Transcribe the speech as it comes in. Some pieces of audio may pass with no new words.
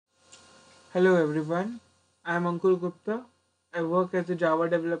Hello everyone, I am Ankur Gupta. I work as a Java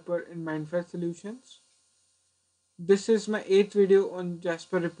developer in Mindfire Solutions. This is my 8th video on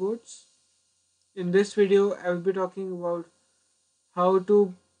Jasper Reports. In this video, I will be talking about how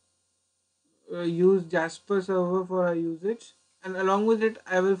to use Jasper server for our usage, and along with it,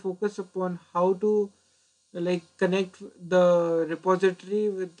 I will focus upon how to connect the repository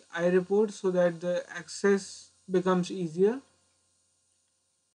with iReports so that the access becomes easier.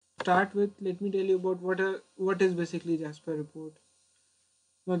 Start with, let me tell you about what is basically Jasper Report.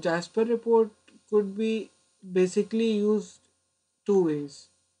 Now, Jasper report could be basically used two ways.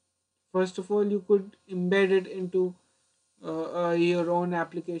 First of all, you could embed it into your own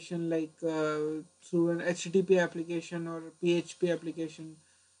application, through an HTTP application or a PHP application,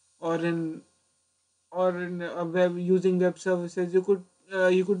 or in a web using web services. You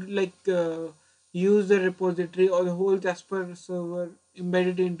could use the repository or the whole Jasper server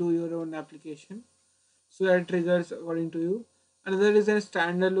embedded into your own application so that triggers according to you. Another is a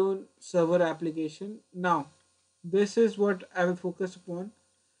standalone server application. Now, this is what I will focus upon.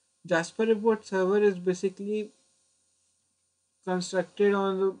 Jasper Report Server is basically constructed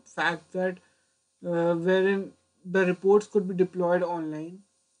on the fact that wherein the reports could be deployed online,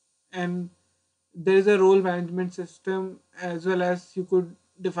 and there is a role management system, as well as you could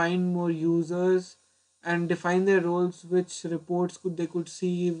define more users and define their roles, which reports they could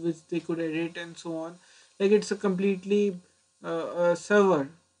see, which they could edit, and so on. Like, it's a completely a server,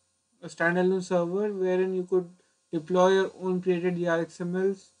 a standalone server wherein you could deploy your own created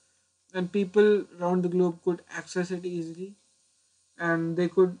XMLs, and people around the globe could access it easily, and they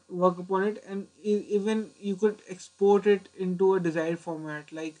could work upon it, and even you could export it into a desired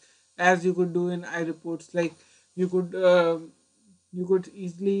format, like as you could do in iReports. Like, you could you could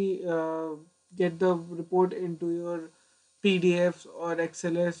easily get the report into your PDFs or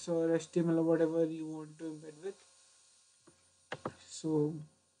XLS or HTML or whatever you want to embed with. So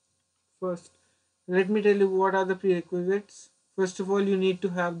first, let me tell you what are the prerequisites. First of all, you need to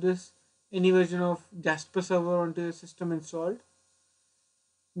have this any version of Jasper server onto your system installed.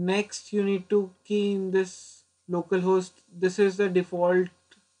 Next, you need to key in this localhost. This is the default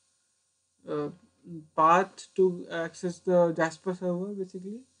uh, path to access the Jasper server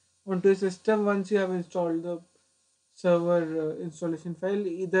basically onto a system once you have installed the server installation file,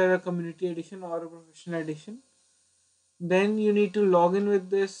 either a community edition or a professional edition. Then you need to log in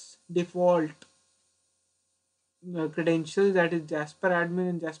with this default credentials, that is Jasper admin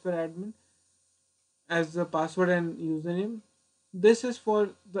and Jasper admin, as the password and username. This is for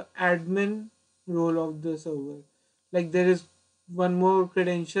the admin role of the server. Like, there is one more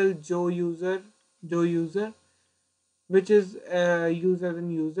credential, Joe user, which is used as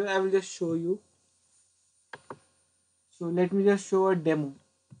an user. I will just show you. So let me just show a demo.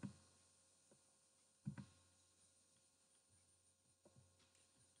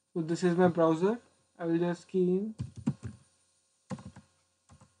 So this is my browser. I will just key in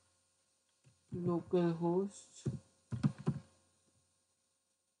localhost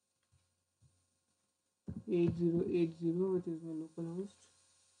 8080, which is my localhost.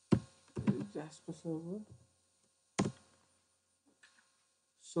 Jasper server.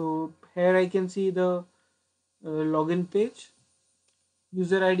 So here I can see the login page.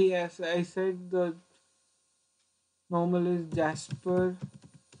 User ID, as I said, the normal is Jasper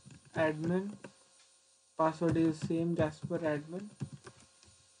admin. Password is same, Jasper admin.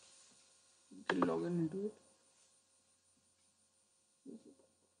 You can log in into it.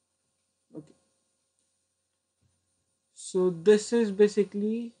 Okay. So this is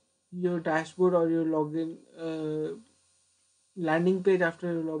basically your dashboard or your login landing page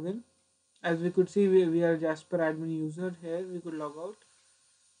after your login. As we could see, we are Jasper admin user here. We could log out,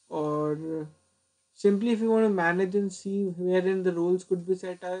 or simply if you want to manage and see wherein the roles could be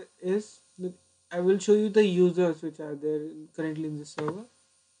set is, I will show you the users which are there currently in the server.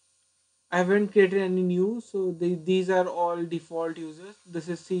 I haven't created any new, so these are all default users. This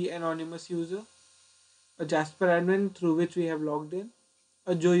is the anonymous user, a Jasper admin through which we have logged in,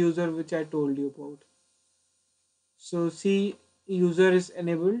 a Joe user which I told you about. So C user is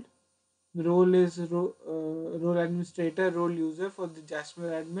enabled. Role is role administrator, role user for the Jasper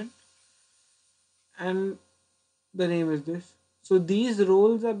admin, and the name is this. So these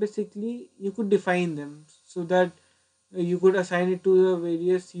roles are basically, you could define them so that you could assign it to the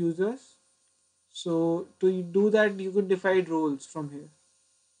various users. So to do that, you could define roles from here.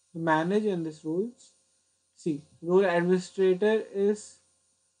 Manage and this roles. See, role administrator is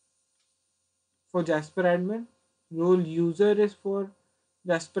for Jasper admin. Role user is for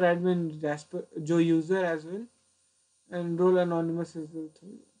Jasper admin, Jasper Joe user as well, and role anonymous is the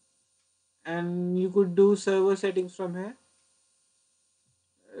third. and you could do server settings from here.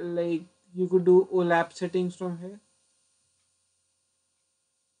 Like you could do OLAP settings from here,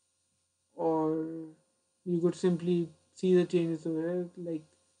 or you could simply see the changes over here, like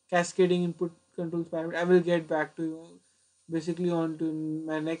cascading input controls parameter. I will get back to you basically on to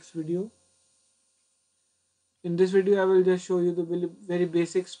my next video. In this video, I will just show you the very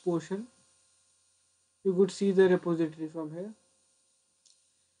basics portion. You could see the repository from here.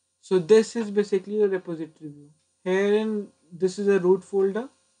 So this is basically a repository view. Herein, this is a root folder.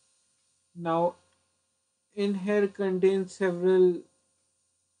 Now, in here contains several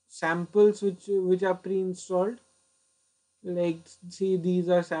samples which are pre-installed. Like, see, these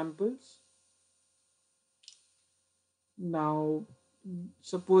are samples. Now,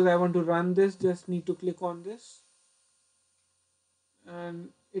 suppose I want to run this, just need to click on this and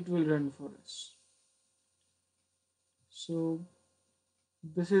it will run for us. So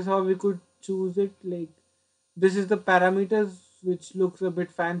this is how we could choose it. Like this is the parameters which looks a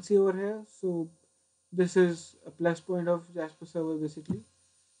bit fancy over here. So this is a plus point of Jasper server basically.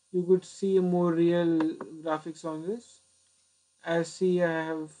 You could see a more real graphics on this. As see, I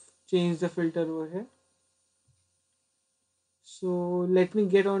have changed the filter over here. So let me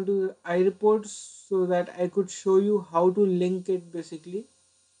get on to iReports so that I could show you how to link it basically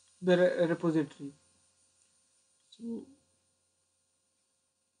the repository. So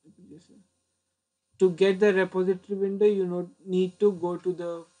let me just to get the repository window, you need to go to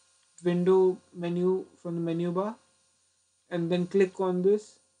the window menu from the menu bar and then click on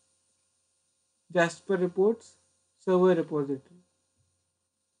this Jasper Reports Server repository.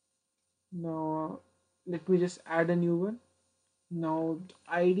 Now let me just add a new one. Now the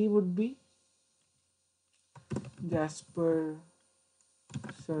ID would be Jasper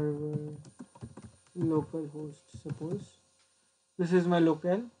Server localhost. Suppose this is my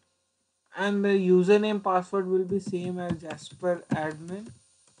local, and the username password will be same as Jasper admin.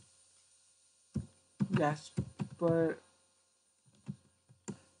 Jasper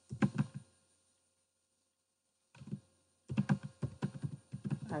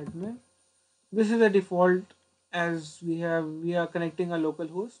admin. This is the default as we are connecting a local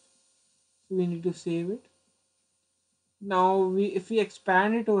host. So we need to save it. Now if we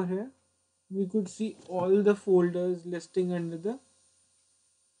expand it over here, we could see all the folders listing under the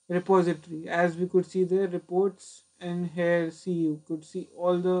repository. As we could see the reports, and here see you could see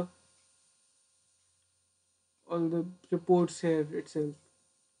all the reports here itself.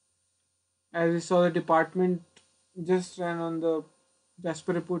 As we saw, the department just ran on the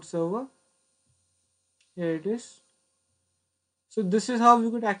Jasper Reports server. Here it is. So this is how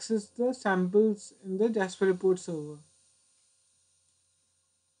we could access the samples in the Jasper Reports server.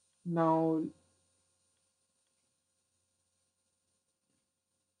 Now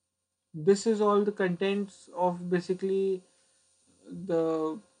this is all the contents of basically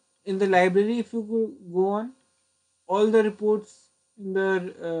the in the library. If you go on, all the reports in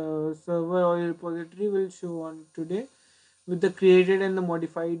the server or repository will show on today with the created and the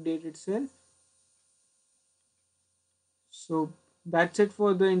modified date itself. So that's it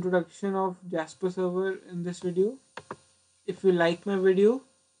for the introduction of Jasper server in this video. If you like my video,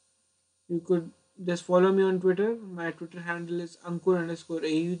 you could just follow me on Twitter. My Twitter handle is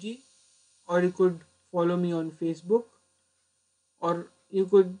Ankur_AUG, or you could follow me on Facebook, or you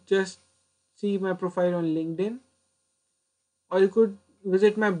could just see my profile on LinkedIn, or you could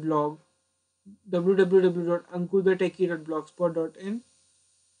visit my blog www.ankurthetechie.blogspot.in.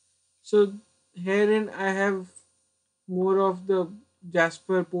 So herein I have more of the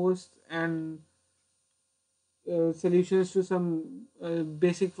Jasper posts and solutions to some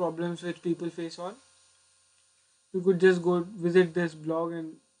basic problems which people face on. You could just go visit this blog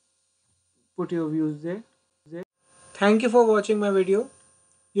and put your views there. Thank you for watching my video.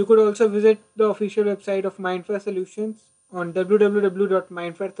 You could also visit the official website of Mindfire Solutions on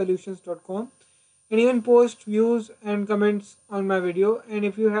www.mindfiresolutions.com and even post views and comments on my video. And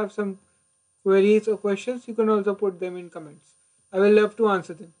if you have some queries or questions, you can also put them in comments. I will love to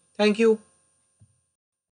answer them. Thank you.